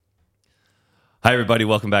Hi, everybody.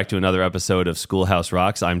 Welcome back to another episode of Schoolhouse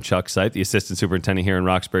Rocks. I'm Chuck Seipp, the assistant superintendent here in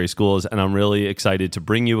Roxbury Schools, and I'm really excited to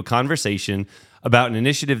bring you a conversation about an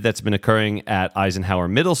initiative that's been occurring at Eisenhower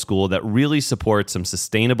Middle School that really supports some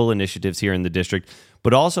sustainable initiatives here in the district,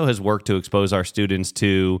 but also has worked to expose our students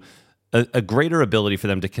to a greater ability for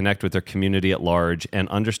them to connect with their community at large and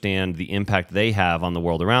understand the impact they have on the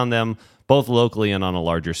world around them, both locally and on a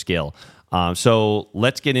larger scale. So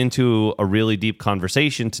let's get into a really deep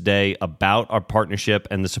conversation today about our partnership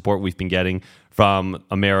and the support we've been getting from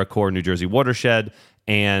AmeriCorps New Jersey Watershed,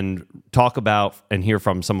 and talk about and hear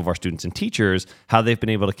from some of our students and teachers how they've been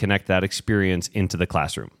able to connect that experience into the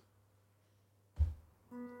classroom.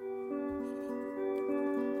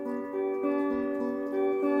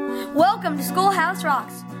 Welcome to Schoolhouse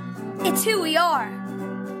Rocks. It's who we are.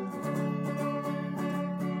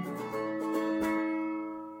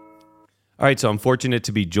 All right, so I'm fortunate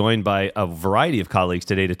to be joined by a variety of colleagues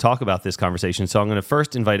today to talk about this conversation. So I'm going to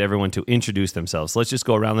first invite everyone to introduce themselves. Let's just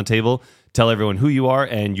go around the table, tell everyone who you are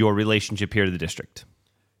and your relationship here to the district.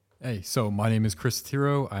 Hey, so my name is Chris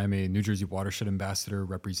Tiro. I'm a New Jersey Watershed Ambassador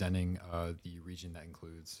representing the region that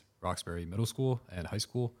includes Roxbury Middle School and High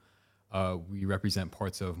School. We represent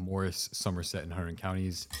parts of Morris, Somerset, and Hunterdon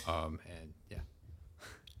counties,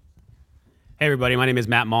 Hey everybody, my name is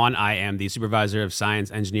Matt Mawn. I am the Supervisor of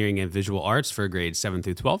Science, Engineering, and Visual Arts for grades 7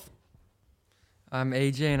 through 12. I'm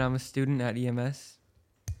AJ and I'm a student at EMS.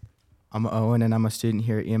 I'm Owen and I'm a student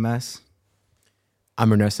here at EMS.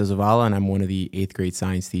 I'm Ernesto Zavala and I'm one of the 8th grade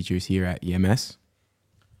science teachers here at EMS.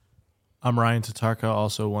 I'm Ryan Tatarka,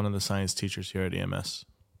 also one of the science teachers here at EMS.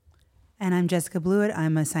 And I'm Jessica Blewitt.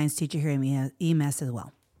 I'm a science teacher here at EMS as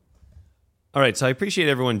well. All right, so I appreciate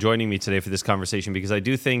everyone joining me today for this conversation because I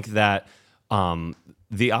do think that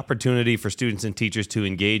the opportunity for students and teachers to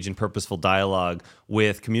engage in purposeful dialogue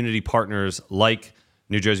with community partners like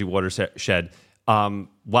New Jersey Watershed,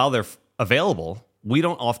 while they're available, we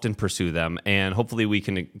don't often pursue them, and hopefully we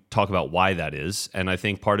can talk about why that is. And I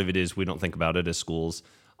think part of it is we don't think about it as schools.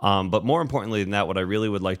 But more importantly than that, what I really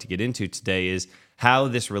would like to get into today is how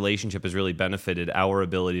this relationship has really benefited our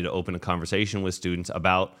ability to open a conversation with students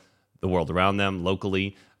about the world around them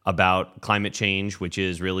locally, about climate change, which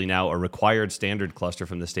is really now a required standard cluster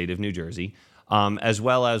from the state of New Jersey, as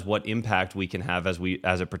well as what impact we can have as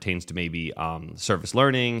it pertains to maybe service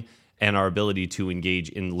learning and our ability to engage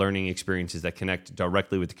in learning experiences that connect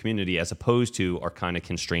directly with the community as opposed to are kind of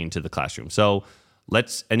constrained to the classroom. So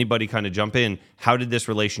let's anybody kind of jump in. How did this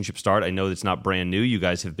relationship start? I know it's not brand new. You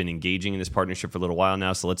guys have been engaging in this partnership for a little while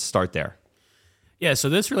now, so let's start there. Yeah, so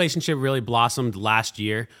this relationship really blossomed last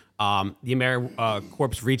year. The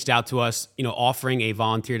AmeriCorps reached out to us, offering a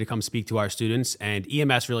volunteer to come speak to our students, and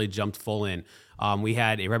EMS really jumped full in. We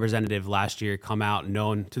had a representative last year come out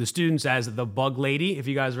known to the students as the Bug Lady, if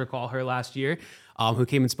you guys recall her last year, who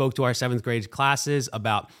came and spoke to our 7th grade classes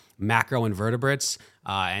about macroinvertebrates.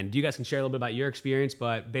 And you guys can share a little bit about your experience,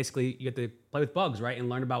 but basically you get to play with bugs, right, and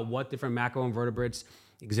learn about what different macroinvertebrates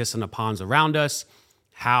exist in the ponds around us,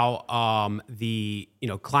 how the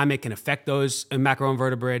climate can affect those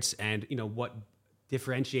macroinvertebrates, and what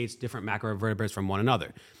differentiates different macroinvertebrates from one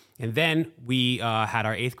another. And then we had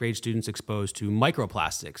our 8th grade students exposed to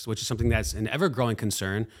microplastics, which is something that's an ever-growing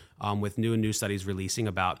concern, with new studies releasing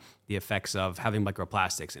about the effects of having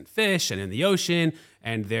microplastics in fish and in the ocean,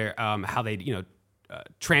 and their how they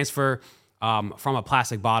transfer from a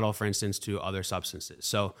plastic bottle, for instance, to other substances.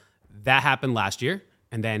 So that happened last year.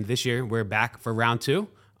 And then this year, we're back for round 2,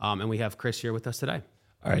 and we have Chris here with us today.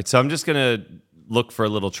 All right, so I'm just going to look for a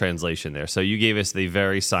little translation there. So you gave us the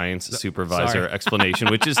very science supervisor explanation,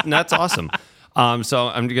 which is that's awesome. So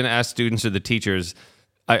I'm going to ask students or the teachers,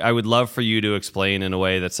 I would love for you to explain in a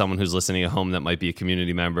way that someone who's listening at home that might be a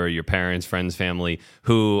community member, your parents, friends, family,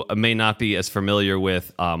 who may not be as familiar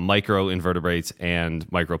with microinvertebrates and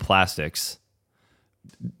microplastics.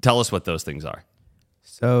 Tell us what those things are.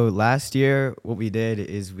 So last year, what we did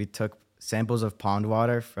is we took samples of pond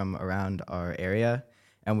water from around our area,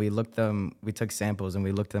 and we took samples and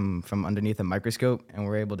we looked them from underneath a microscope, and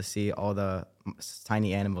we're able to see all the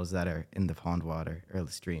tiny animals that are in the pond water or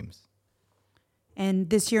the streams. And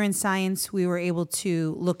this year in science, we were able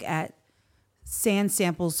to look at sand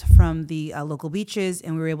samples from the local beaches,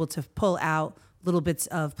 and we were able to pull out little bits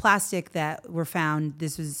of plastic that were found.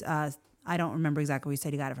 This was, I don't remember exactly where you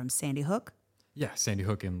said you got it from, Sandy Hook? Yeah, Sandy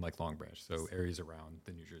Hook and Long Branch, so areas around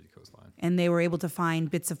the New Jersey coastline. And they were able to find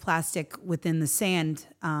bits of plastic within the sand.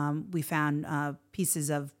 We found pieces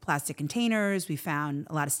of plastic containers. We found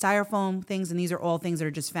a lot of styrofoam things, and these are all things that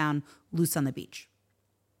are just found loose on the beach.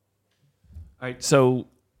 All right, so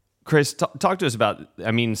Chris, talk to us about,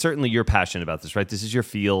 I mean, certainly you're passionate about this, right? This is your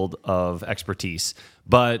field of expertise,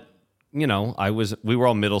 but we were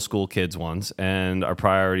all middle school kids once, and our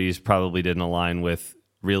priorities probably didn't align with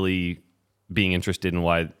really being interested in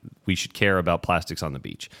why we should care about plastics on the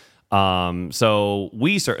beach. So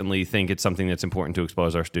we certainly think it's something that's important to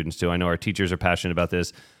expose our students to. I know our teachers are passionate about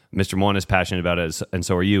this. Mr. Mawn is passionate about it, and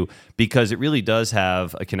so are you, because it really does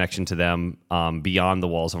have a connection to them beyond the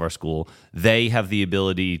walls of our school. They have the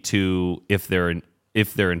ability to, if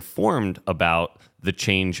they're informed about the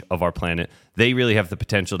change of our planet, they really have the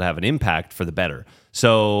potential to have an impact for the better.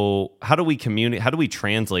 So how do we communicate? How do we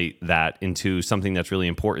translate that into something that's really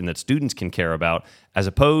important that students can care about, as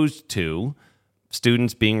opposed to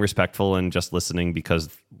students being respectful and just listening? Because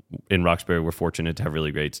in Roxbury, we're fortunate to have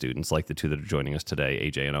really great students like the two that are joining us today,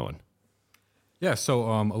 AJ and Owen. Yeah, so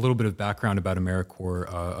a little bit of background about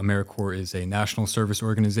AmeriCorps. AmeriCorps is a national service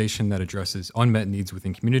organization that addresses unmet needs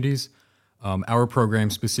within communities. Our program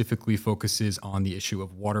specifically focuses on the issue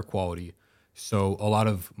of water quality. So a lot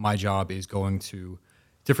of my job is going to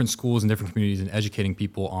different schools and different communities and educating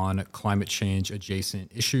people on climate change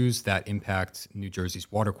adjacent issues that impact New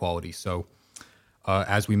Jersey's water quality. So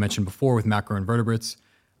as we mentioned before with macroinvertebrates,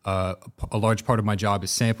 a large part of my job is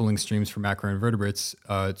sampling streams for macroinvertebrates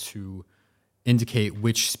to indicate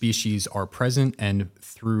which species are present, and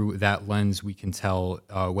through that lens we can tell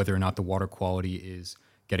whether or not the water quality is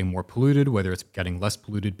getting more polluted, whether it's getting less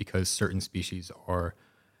polluted, because certain species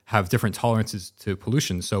have different tolerances to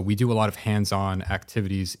pollution. So we do a lot of hands-on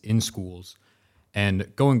activities in schools.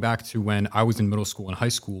 And going back to when I was in middle school and high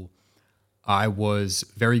school, I was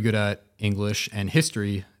very good at English and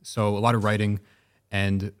history, so a lot of writing.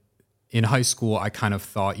 And in high school, I kind of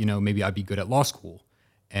thought, maybe I'd be good at law school.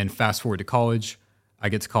 And fast forward to college, I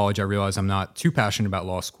get to college, I realize I'm not too passionate about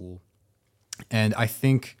law school. And I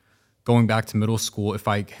think going back to middle school, if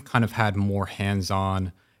I kind of had more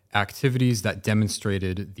hands-on activities that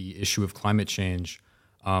demonstrated the issue of climate change.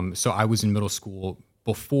 So I was in middle school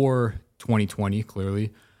before 2020,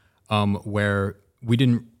 clearly, where we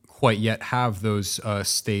didn't quite yet have those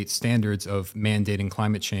state standards of mandating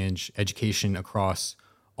climate change education across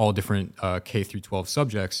all different K through 12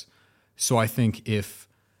 subjects. So I think if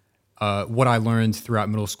what I learned throughout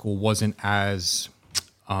middle school wasn't as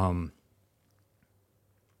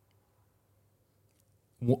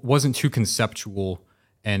wasn't too conceptual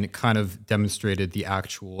and kind of demonstrated the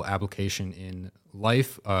actual application in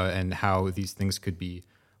life and how these things could be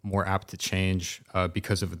more apt to change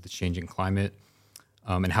because of the changing climate,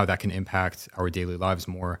 and how that can impact our daily lives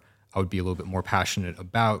more, I would be a little bit more passionate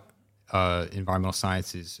about environmental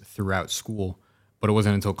sciences throughout school. But it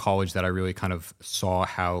wasn't until college that I really kind of saw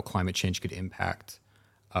how climate change could impact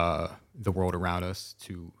the world around us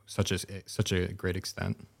to such a great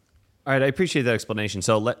extent. All right, I appreciate that explanation.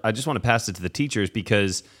 So I just want to pass it to the teachers,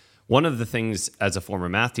 because one of the things as a former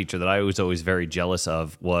math teacher that I was always very jealous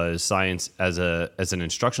of was science as an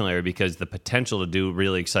instructional area, because the potential to do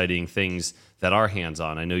really exciting things that are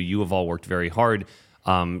hands-on. I know you have all worked very hard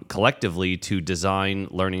collectively to design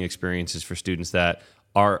learning experiences for students that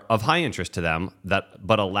are of high interest to them,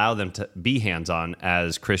 but allow them to be hands-on,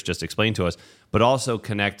 as Chris just explained to us, but also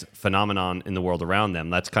connect phenomenon in the world around them.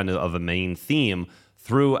 That's kind of a main theme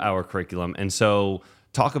through our curriculum. And so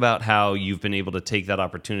talk about how you've been able to take that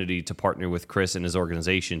opportunity to partner with Chris and his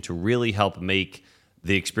organization to really help make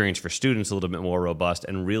the experience for students a little bit more robust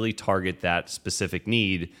and really target that specific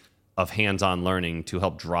need of hands-on learning to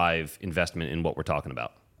help drive investment in what we're talking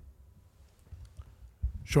about.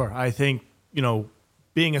 Sure. I think,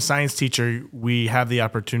 being a science teacher, we have the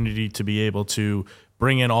opportunity to be able to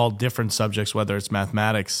bring in all different subjects, whether it's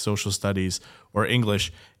mathematics, social studies, or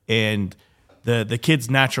English, and the kids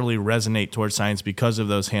naturally resonate towards science because of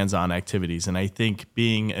those hands-on activities. And I think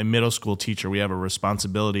being a middle school teacher, we have a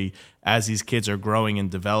responsibility as these kids are growing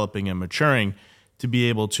and developing and maturing to be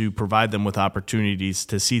able to provide them with opportunities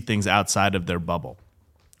to see things outside of their bubble.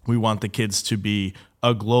 We want the kids to be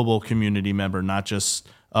a global community member, not just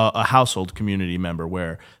a household community member,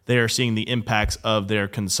 where they are seeing the impacts of their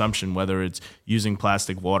consumption, whether it's using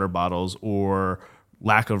plastic water bottles or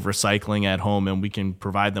lack of recycling at home, and we can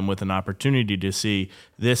provide them with an opportunity to see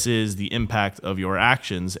this is the impact of your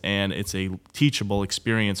actions, and it's a teachable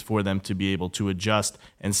experience for them to be able to adjust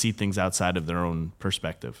and see things outside of their own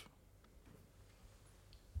perspective.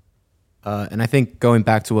 And I think going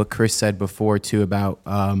back to what Chris said before too about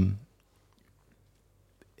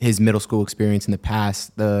his middle school experience in the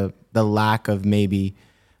past, the lack of maybe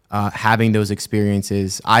having those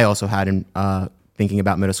experiences I also had in thinking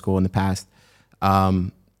about middle school in the past.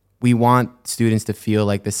 We want students to feel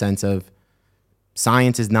like the sense of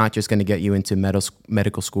science is not just going to get you into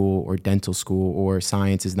medical school or dental school, or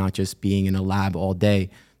science is not just being in a lab all day.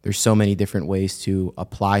 There's so many different ways to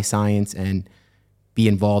apply science and be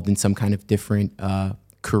involved in some kind of different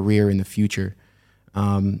career in the future.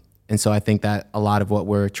 And so I think that a lot of what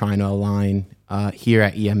we're trying to align here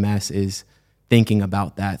at EMS is thinking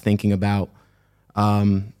about that, thinking about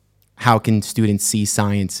how can students see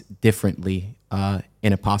science differently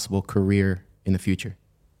in a possible career in the future.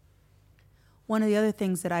 One of the other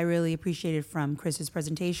things that I really appreciated from Chris's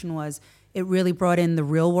presentation was it really brought in the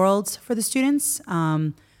real worlds for the students.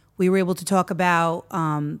 We were able to talk about,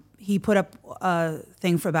 he put up a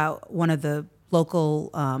thing for about one of the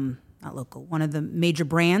one of the major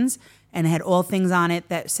brands, and it had all things on it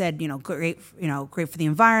that said, great for the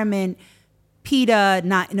environment, PETA,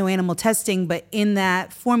 no animal testing, but in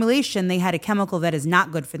that formulation, they had a chemical that is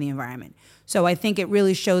not good for the environment. So I think it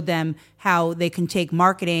really showed them how they can take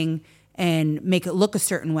marketing and make it look a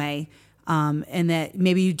certain way, and that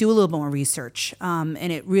maybe you do a little bit more research. And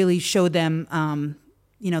it really showed them,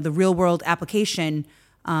 the real world application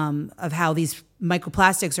of how these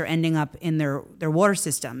microplastics are ending up in their water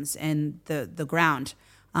systems and the ground.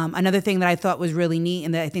 Another thing that I thought was really neat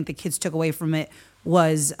and that I think the kids took away from it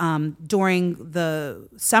was during the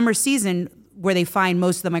summer season, where they find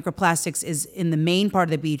most of the microplastics is in the main part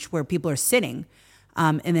of the beach where people are sitting.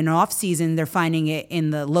 And then off season, they're finding it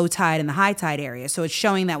in the low tide and the high tide area. So it's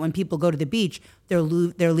showing that when people go to the beach, they're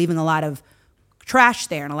leaving a lot of trash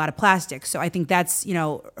there and a lot of plastic. So I think that's,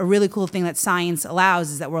 a really cool thing that science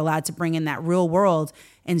allows, is that we're allowed to bring in that real world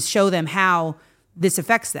and show them how this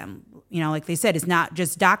affects them. Like they said, it's not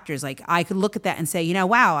just doctors. Like I could look at that and say,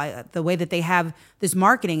 wow, the way that they have this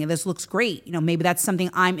marketing and this looks great. Maybe that's something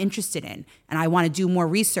I'm interested in, and I want to do more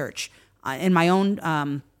research in my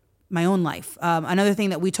own life. Another thing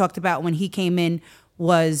that we talked about when he came in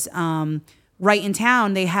was right in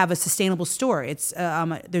town they have a sustainable store. It's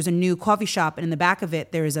there's a new coffee shop, and in the back of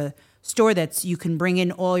it there is a store that's you can bring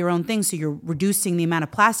in all your own things, so you're reducing the amount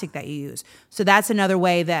of plastic that you use. So that's another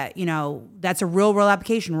way that that's a real world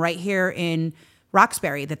application right here in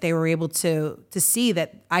Roxbury, that they were able to see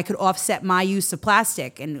that I could offset my use of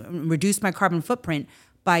plastic and reduce my carbon footprint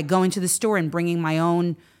by going to the store and bringing my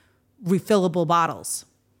own refillable bottles.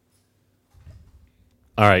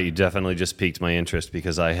 All right, you definitely just piqued my interest,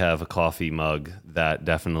 because I have a coffee mug that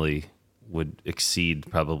definitely would exceed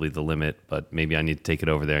probably the limit, but maybe I need to take it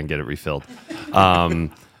over there and get it refilled.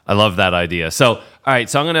 I love that idea. So, all right,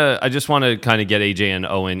 so I just want to kind of get AJ and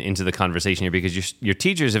Owen into the conversation here, because your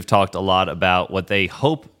teachers have talked a lot about what they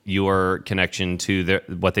hope your connection to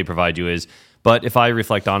what they provide you is. But if I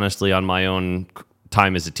reflect honestly on my own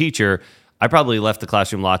time as a teacher, I probably left the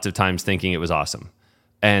classroom lots of times thinking it was awesome.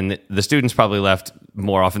 And the students probably left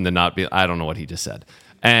more often than not, I don't know what he just said.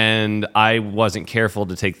 And I wasn't careful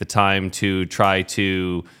to take the time to try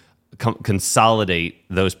to consolidate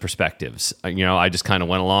those perspectives. I just kind of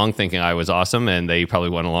went along thinking I was awesome, and they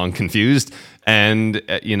probably went along confused. And,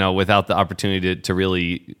 without the opportunity to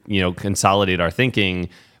really, consolidate our thinking,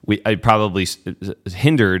 I probably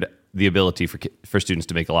hindered the ability for students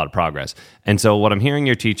to make a lot of progress. And so what I'm hearing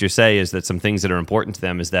your teachers say is that some things that are important to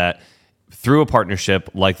them is that through a partnership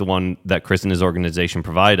like the one that Chris and his organization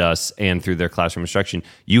provide us, and through their classroom instruction,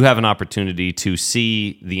 you have an opportunity to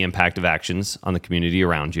see the impact of actions on the community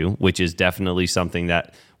around you, which is definitely something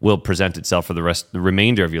that will present itself for the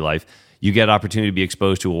remainder of your life. You get opportunity to be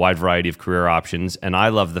exposed to a wide variety of career options, and I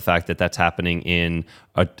love the fact that that's happening in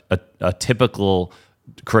a typical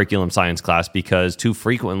curriculum science class, because too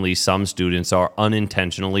frequently some students are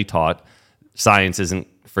unintentionally taught science isn't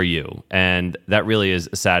for you. And that really is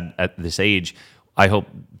sad at this age. I hope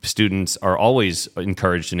students are always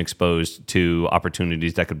encouraged and exposed to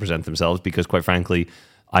opportunities that could present themselves, because quite frankly,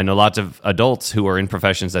 I know lots of adults who are in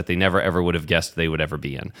professions that they never ever would have guessed they would ever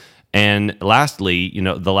be in. And lastly,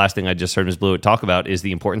 the last thing I just heard Ms. Blewitt talk about is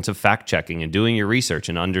the importance of fact checking and doing your research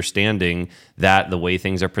and understanding that the way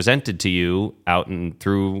things are presented to you out and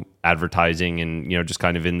through advertising and, just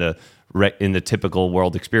kind of in the typical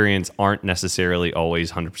world experience aren't necessarily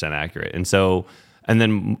always 100% accurate. And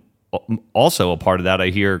then also a part of that, I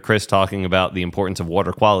hear Chris talking about the importance of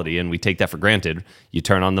water quality, and we take that for granted. You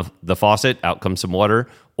turn on the faucet, out comes some water,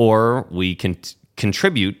 or we can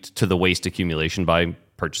contribute to the waste accumulation by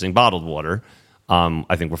purchasing bottled water.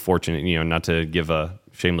 I think we're fortunate, not to give a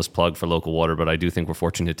shameless plug for local water, but I do think we're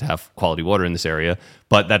fortunate to have quality water in this area.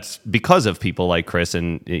 But that's because of people like Chris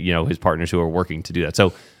and, his partners who are working to do that.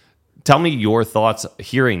 So tell me your thoughts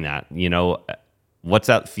hearing that. What's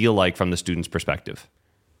that feel like from the student's perspective?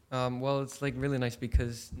 Well, it's really nice,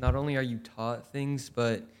 because not only are you taught things,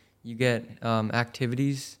 but you get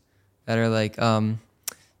activities that are like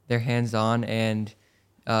they're hands-on, and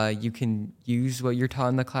you can use what you're taught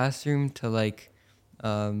in the classroom to like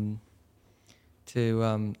you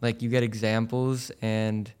get examples,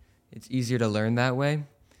 and it's easier to learn that way.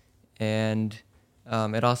 And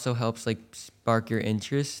it also helps like spark your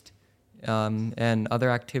interest. And other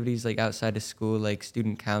activities like outside of school, like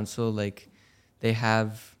student council, like they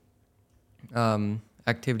have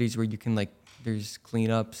activities where you can like there's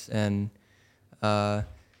cleanups, and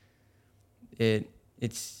it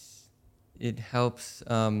helps.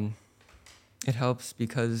 It helps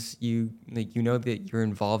because you know that you're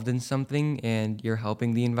involved in something, and you're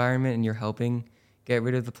helping the environment, and you're helping get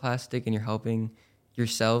rid of the plastic, and you're helping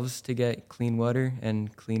yourselves to get clean water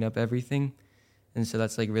and clean up everything. And so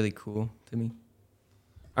that's like really cool to me.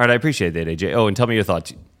 All right, I appreciate that, AJ. Oh, and tell me your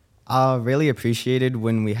thoughts. Really appreciated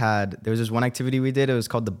when there was this one activity we did. It was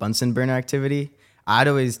called the Bunsen burner activity. I'd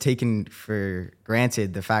always taken for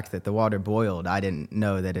granted the fact that the water boiled. I didn't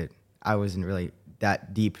know that I wasn't really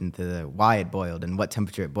that deep into why it boiled and what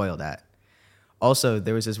temperature it boiled at. Also,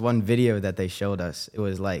 there was this one video that they showed us. It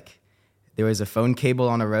was like there was a phone cable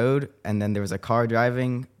on a road, and then there was a car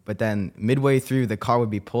driving, but then midway through, the car would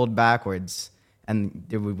be pulled backwards, and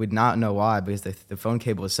we would not know why, because the phone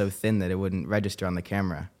cable was so thin that it wouldn't register on the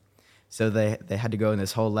camera. So they had to go in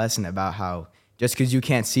this whole lesson about how just because you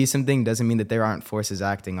can't see something doesn't mean that there aren't forces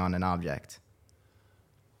acting on an object.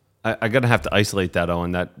 I'm going to have to isolate that,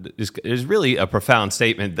 Owen. That is really a profound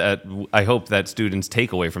statement that I hope that students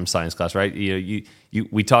take away from science class, right?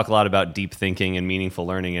 We talk a lot about deep thinking and meaningful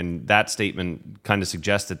learning, and that statement kind of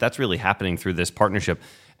suggests that that's really happening through this partnership.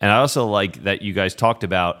 And I also like that you guys talked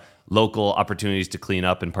about local opportunities to clean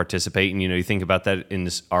up and participate. And, you think about that in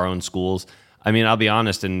our own schools. I mean, I'll be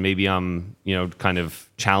honest, and maybe I'm, kind of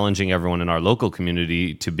challenging everyone in our local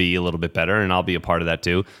community to be a little bit better, and I'll be a part of that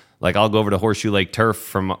too. Like, I'll go over to Horseshoe Lake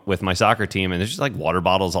Turf with my soccer team, and there's just like water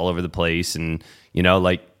bottles all over the place. And,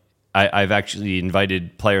 I've actually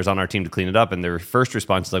invited players on our team to clean it up, and their first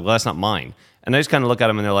response is like, well, that's not mine. And I just kind of look at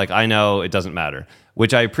them, and they're like, I know, it doesn't matter.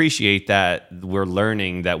 Which I appreciate that we're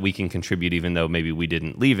learning that we can contribute, even though maybe we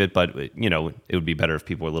didn't leave it. But, it would be better if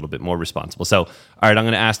people were a little bit more responsible. So, all right, I'm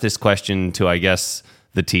going to ask this question to, I guess,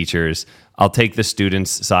 the teachers. I'll take the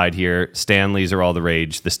students' side here. Stanleys are all the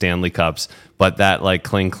rage, the Stanley Cups, but that like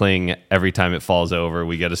cling cling every time it falls over,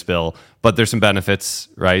 we get a spill. But there's some benefits,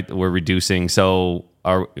 right? We're reducing. So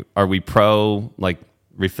are we pro like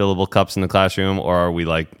refillable cups in the classroom, or are we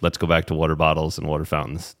like, let's go back to water bottles and water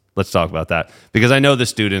fountains? Let's talk about that, because I know the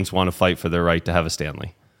students want to fight for their right to have a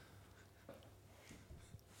Stanley.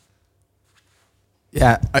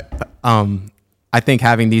 Yeah, I think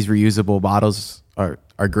having these reusable bottles are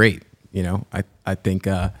great. I think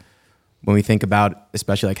when we think about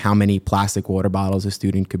especially like how many plastic water bottles a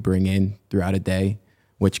student could bring in throughout a day,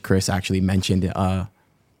 which Chris actually mentioned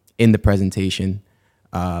in the presentation,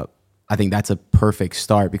 I think that's a perfect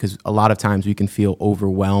start, because a lot of times we can feel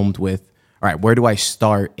overwhelmed with, all right, where do I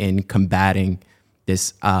start in combating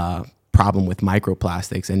this problem with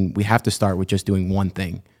microplastics? And we have to start with just doing one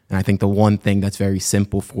thing. And I think the one thing that's very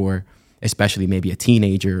simple for especially maybe a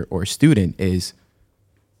teenager or a student is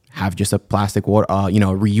have just a plastic water,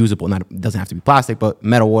 reusable, it doesn't have to be plastic, but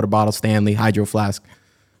metal water bottle, Stanley, hydro flask.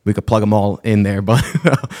 We could plug them all in there, but,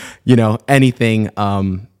 anything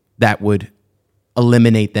that would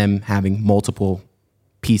eliminate them having multiple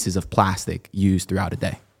pieces of plastic used throughout a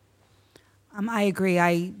day. I agree.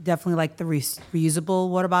 I definitely like the reusable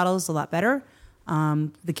water bottles a lot better.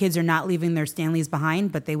 The kids are not leaving their Stanleys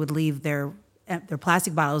behind, but they would leave their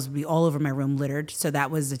plastic bottles would be all over my room littered. So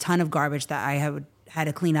that was a ton of garbage that I had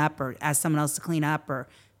to clean up, or ask someone else to clean up, or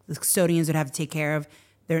the custodians would have to take care of.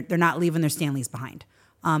 They're not leaving their Stanleys behind.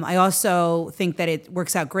 I also think that it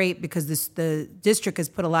works out great because the district has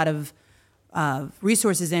put a lot of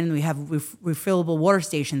resources in. We have refillable water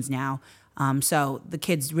stations now. So the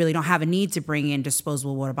kids really don't have a need to bring in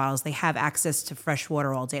disposable water bottles. They have access to fresh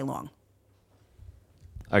water all day long.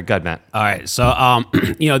 All right, go ahead, Matt. All right. So,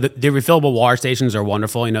 the refillable water stations are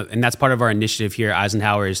wonderful, and that's part of our initiative here at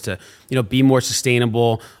Eisenhower is to, be more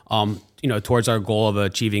sustainable, towards our goal of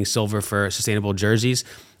achieving silver for sustainable jerseys.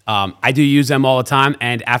 I do use them all the time.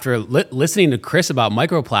 And after listening to Chris about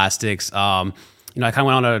microplastics, I kind of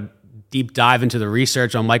went on a deep dive into the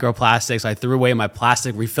research on microplastics. I threw away my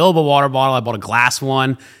plastic refillable water bottle. I bought a glass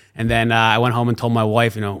one. And then I went home and told my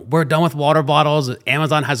wife, we're done with water bottles.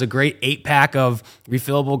 Amazon has a great 8-pack of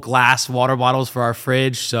refillable glass water bottles for our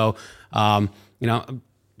fridge. So,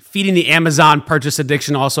 feeding the Amazon purchase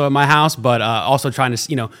addiction also at my house, but also trying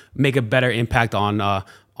to, make a better impact on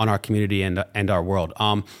our community and our world.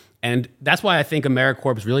 And that's why I think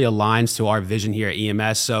AmeriCorps really aligns to our vision here at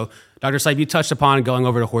EMS. So Dr. Seipp, you touched upon going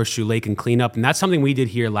over to Horseshoe Lake and clean up, and that's something we did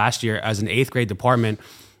here last year as an 8th grade department.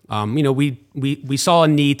 We saw a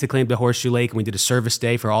need to clean up the Horseshoe Lake, and we did a service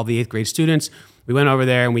day for all the 8th grade students. We went over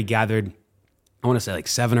there and we gathered, I want to say like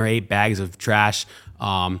 7 or 8 bags of trash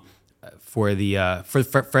for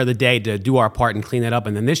the day to do our part and clean that up.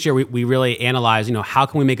 And then this year we really analyzed, how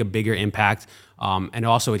can we make a bigger impact and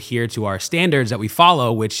also adhere to our standards that we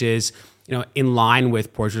follow, which is, in line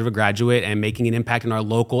with Portrait of a Graduate and making an impact in our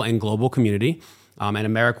local and global community. And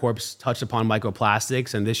AmeriCorps touched upon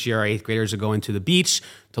microplastics, and this year our 8th graders are going to the beach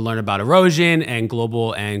to learn about erosion and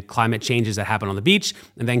global and climate changes that happen on the beach,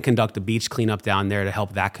 and then conduct a beach cleanup down there to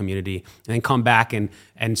help that community, and then come back and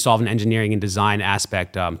solve an engineering and design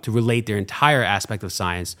aspect to relate their entire aspect of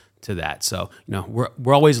science to that. So,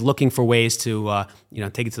 we're always looking for ways to,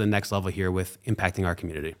 take it to the next level here with impacting our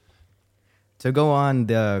community. To go on,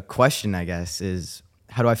 the question, I guess, is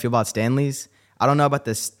how do I feel about Stanleys? I don't know about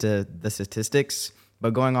the statistics,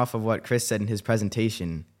 but going off of what Chris said in his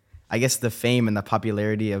presentation, I guess the fame and the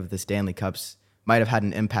popularity of the Stanley Cups might have had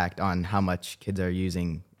an impact on how much kids are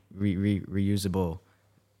using reusable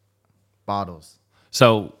bottles.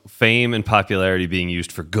 So fame and popularity being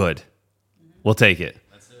used for good. We'll take it.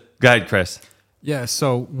 That's it. Go ahead, Chris. Yeah,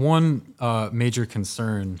 so one major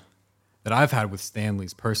concern that I've had with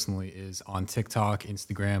Stanleys personally is on TikTok,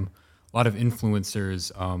 Instagram, a lot of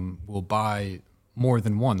influencers will buy more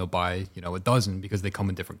than one. They'll buy, a dozen because they come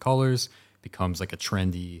in different colors, becomes like a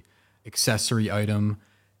trendy accessory item.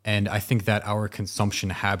 And I think that our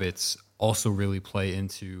consumption habits also really play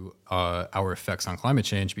into our effects on climate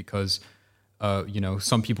change because,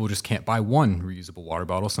 some people just can't buy one reusable water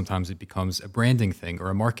bottle. Sometimes it becomes a branding thing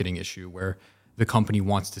or a marketing issue where the company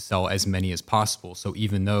wants to sell as many as possible. So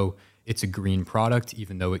even though it's a green product,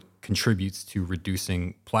 even though it contributes to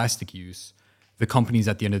reducing plastic use, the companies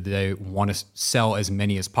at the end of the day want to sell as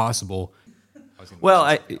many as possible.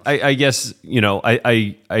 Well, I guess,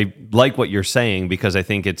 I like what you're saying because I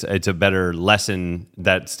think it's a better lesson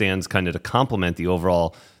that stands kind of to complement the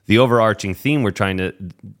overarching theme we're trying to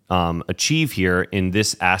achieve here in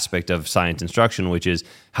this aspect of science instruction, which is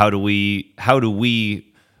how do we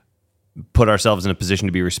put ourselves in a position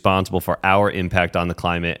to be responsible for our impact on the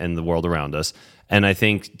climate and the world around us. And I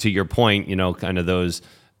think to your point, kind of those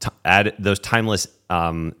timeless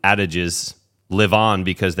adages live on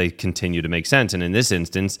because they continue to make sense. And in this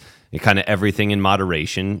instance, kind of everything in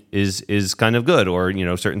moderation is kind of good, or,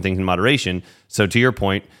 certain things in moderation. So to your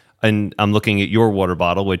point, and I'm looking at your water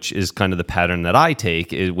bottle, which is kind of the pattern that I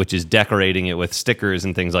take, which is decorating it with stickers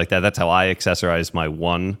and things like that. That's how I accessorize my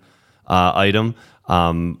one item.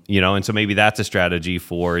 And so maybe that's a strategy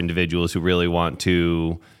for individuals who really want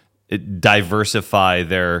to diversify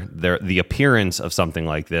the appearance of something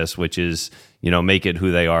like this, which is, make it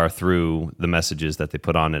who they are through the messages that they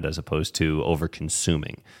put on it as opposed to over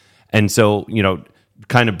consuming. And so,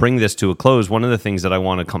 kind of bring this to a close. One of the things that I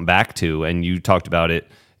want to come back to, and you talked about it,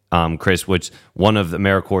 Chris, which one of the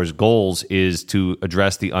AmeriCorps' goals is to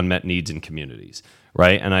address the unmet needs in communities,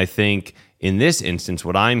 right? And I think in this instance,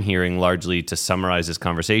 what I'm hearing largely to summarize this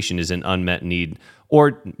conversation is an unmet need,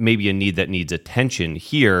 or maybe a need that needs attention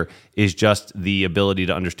here, is just the ability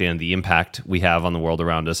to understand the impact we have on the world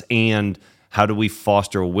around us, and how do we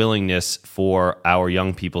foster a willingness for our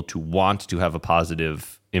young people to want to have a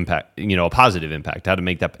positive impact, how to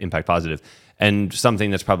make that impact positive. And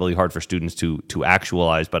something that's probably hard for students to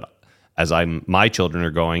actualize, but as my children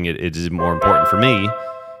are going, it is more important for me,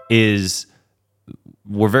 is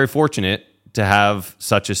we're very fortunate to have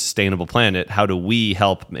such a sustainable planet. How do we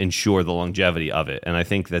help ensure the longevity of it? And I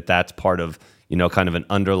think that that's part of, kind of an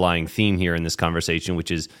underlying theme here in this conversation,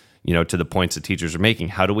 which is, to the points that teachers are making.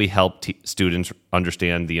 How do we help students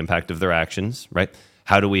understand the impact of their actions, right?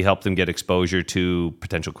 How do we help them get exposure to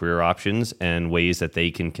potential career options and ways that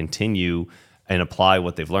they can continue and apply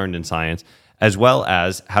what they've learned in science, as well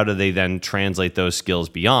as how do they then translate those skills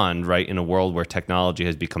beyond, right, in a world where technology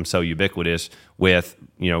has become so ubiquitous with,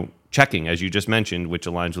 checking, as you just mentioned, which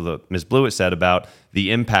aligns with what Ms. Blewitt said about the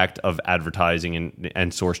impact of advertising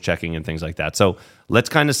and source checking and things like that. So let's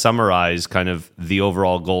kind of summarize kind of the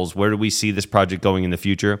overall goals. Where do we see this project going in the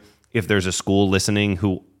future? If there's a school listening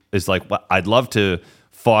who is like, well, I'd love to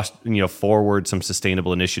forward some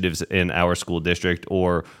sustainable initiatives in our school district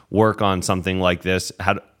or work on something like this,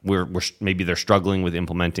 maybe they're struggling with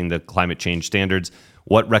implementing the climate change standards,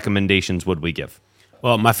 what recommendations would we give?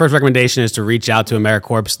 Well, my first recommendation is to reach out to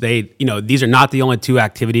AmeriCorps. These are not the only 2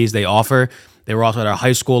 activities they offer. They were also at our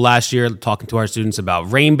high school last year talking to our students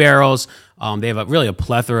about rain barrels. They have really a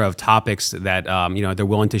plethora of topics that they're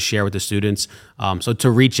willing to share with the students. So to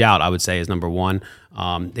reach out, I would say, is number one.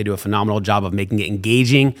 They do a phenomenal job of making it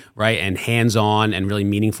engaging, right, and hands-on and really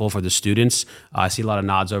meaningful for the students. I see a lot of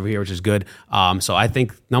nods over here, which is good. So I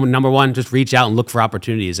think number one, just reach out and look for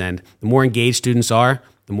opportunities. And the more engaged students are,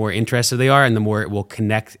 the more interested they are, and the more it will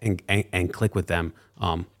connect and click with them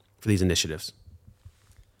for these initiatives.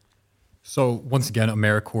 So once again,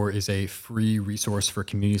 AmeriCorps is a free resource for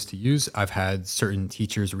communities to use. I've had certain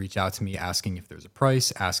teachers reach out to me asking if there's a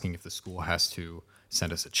price, asking if the school has to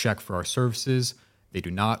send us a check for our services. They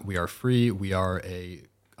do not. We are free. We are a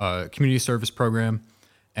community service program.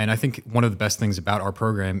 And I think one of the best things about our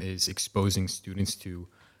program is exposing students to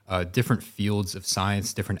different fields of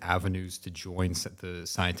science, different avenues to join the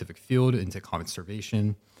scientific field into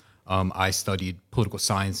conservation. I studied political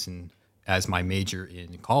science as my major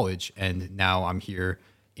in college, and now I'm here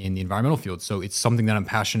in the environmental field. So it's something that I'm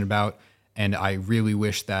passionate about, and I really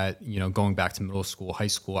wish that, going back to middle school, high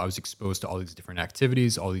school, I was exposed to all these different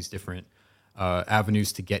activities, all these different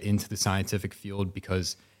avenues to get into the scientific field,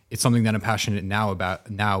 because it's something that I'm passionate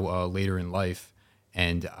about later in life.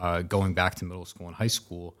 And going back to middle school and high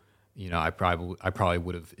school, I probably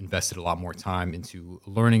would have invested a lot more time into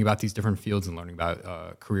learning about these different fields and learning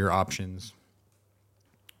about career options.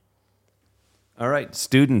 All right,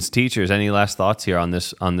 students, teachers, any last thoughts here on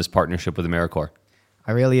this partnership with AmeriCorps?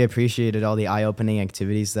 I really appreciated all the eye-opening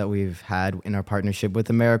activities that we've had in our partnership with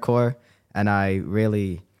AmeriCorps, and I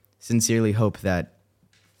really sincerely hope that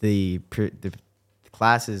the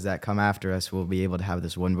classes that come after us will be able to have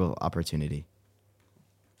this wonderful opportunity.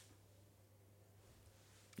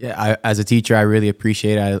 Yeah, as a teacher, I really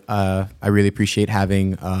appreciate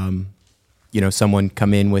having someone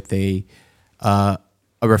come in with a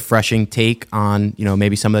refreshing take on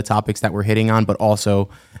maybe some of the topics that we're hitting on, but also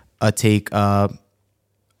a take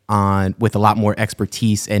on with a lot more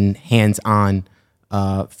expertise and hands-on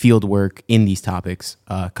field work in these topics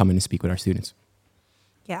coming to speak with our students.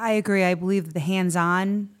 Yeah, I agree. I believe that the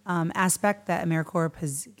hands-on aspect that AmeriCorps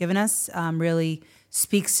has given us really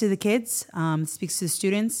speaks to the kids, speaks to the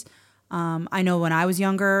students. I know when I was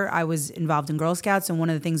younger, I was involved in Girl Scouts, and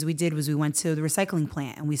one of the things we did was we went to the recycling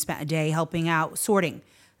plant and we spent a day helping out sorting.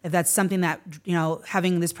 If that's something that,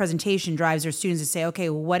 having this presentation drives our students to say, okay,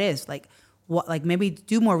 well, what is? Maybe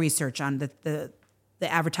do more research on the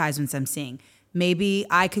advertisements I'm seeing. Maybe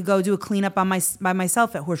I could go do a cleanup by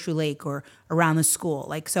myself at Horseshoe Lake or around the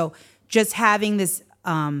school. So just having this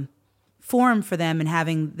forum for them and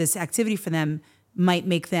having this activity for them might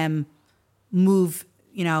make them move,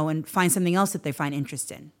 and find something else that they find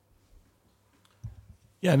interest in.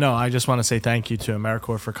 Yeah, no, I just want to say thank you to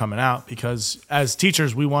AmeriCorps for coming out, because as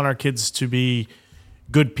teachers, we want our kids to be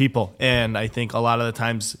good people. And I think a lot of the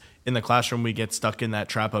times in the classroom, we get stuck in that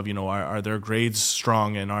trap of, are their grades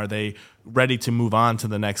strong and are they ready to move on to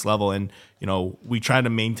the next level? And, we try to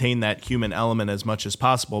maintain that human element as much as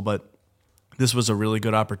possible, but this was a really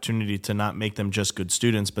good opportunity to not make them just good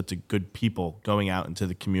students, but to good people going out into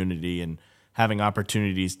the community and having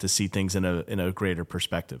opportunities to see things in a greater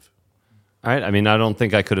perspective. All right. I mean, I don't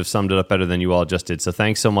think I could have summed it up better than you all just did. So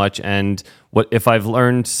thanks so much. And if I've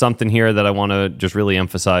learned something here that I want to just really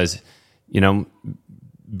emphasize,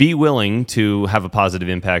 be willing to have a positive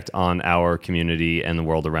impact on our community and the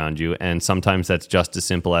world around you. And sometimes that's just as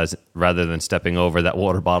simple as, rather than stepping over that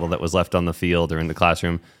water bottle that was left on the field or in the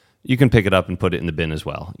classroom, you can pick it up and put it in the bin as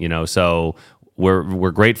well. So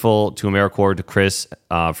we're grateful to AmeriCorps, to Chris,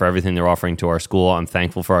 for everything they're offering to our school. I'm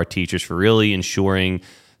thankful for our teachers for really ensuring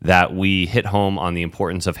that we hit home on the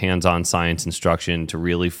importance of hands-on science instruction to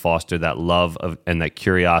really foster that love of and that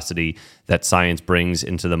curiosity that science brings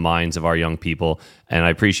into the minds of our young people. And I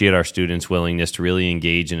appreciate our students' willingness to really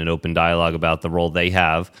engage in an open dialogue about the role they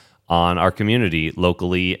have on our community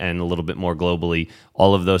locally and a little bit more globally.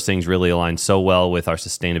 All of those things really align so well with our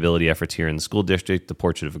sustainability efforts here in the school district, the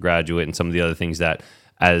Portrait of a Graduate, and some of the other things that,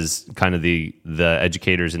 as kind of the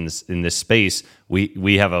educators in this space,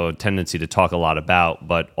 we have a tendency to talk a lot about,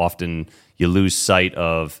 but often you lose sight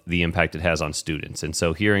of the impact it has on students. And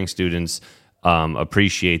so hearing students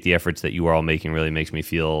appreciate the efforts that you are all making really makes me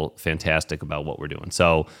feel fantastic about what we're doing.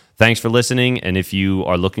 So thanks for listening. And if you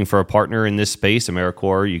are looking for a partner in this space,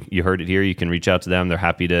 AmeriCorps, you heard it here, you can reach out to them. They're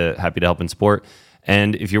happy to help and support.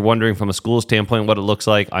 And if you're wondering from a school standpoint what it looks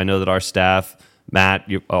like, I know that our staff, Matt,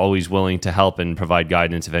 you're always willing to help and provide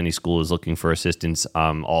guidance if any school is looking for assistance,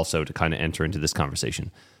 also to kind of enter into this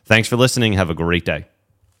conversation. Thanks for listening. Have a great day.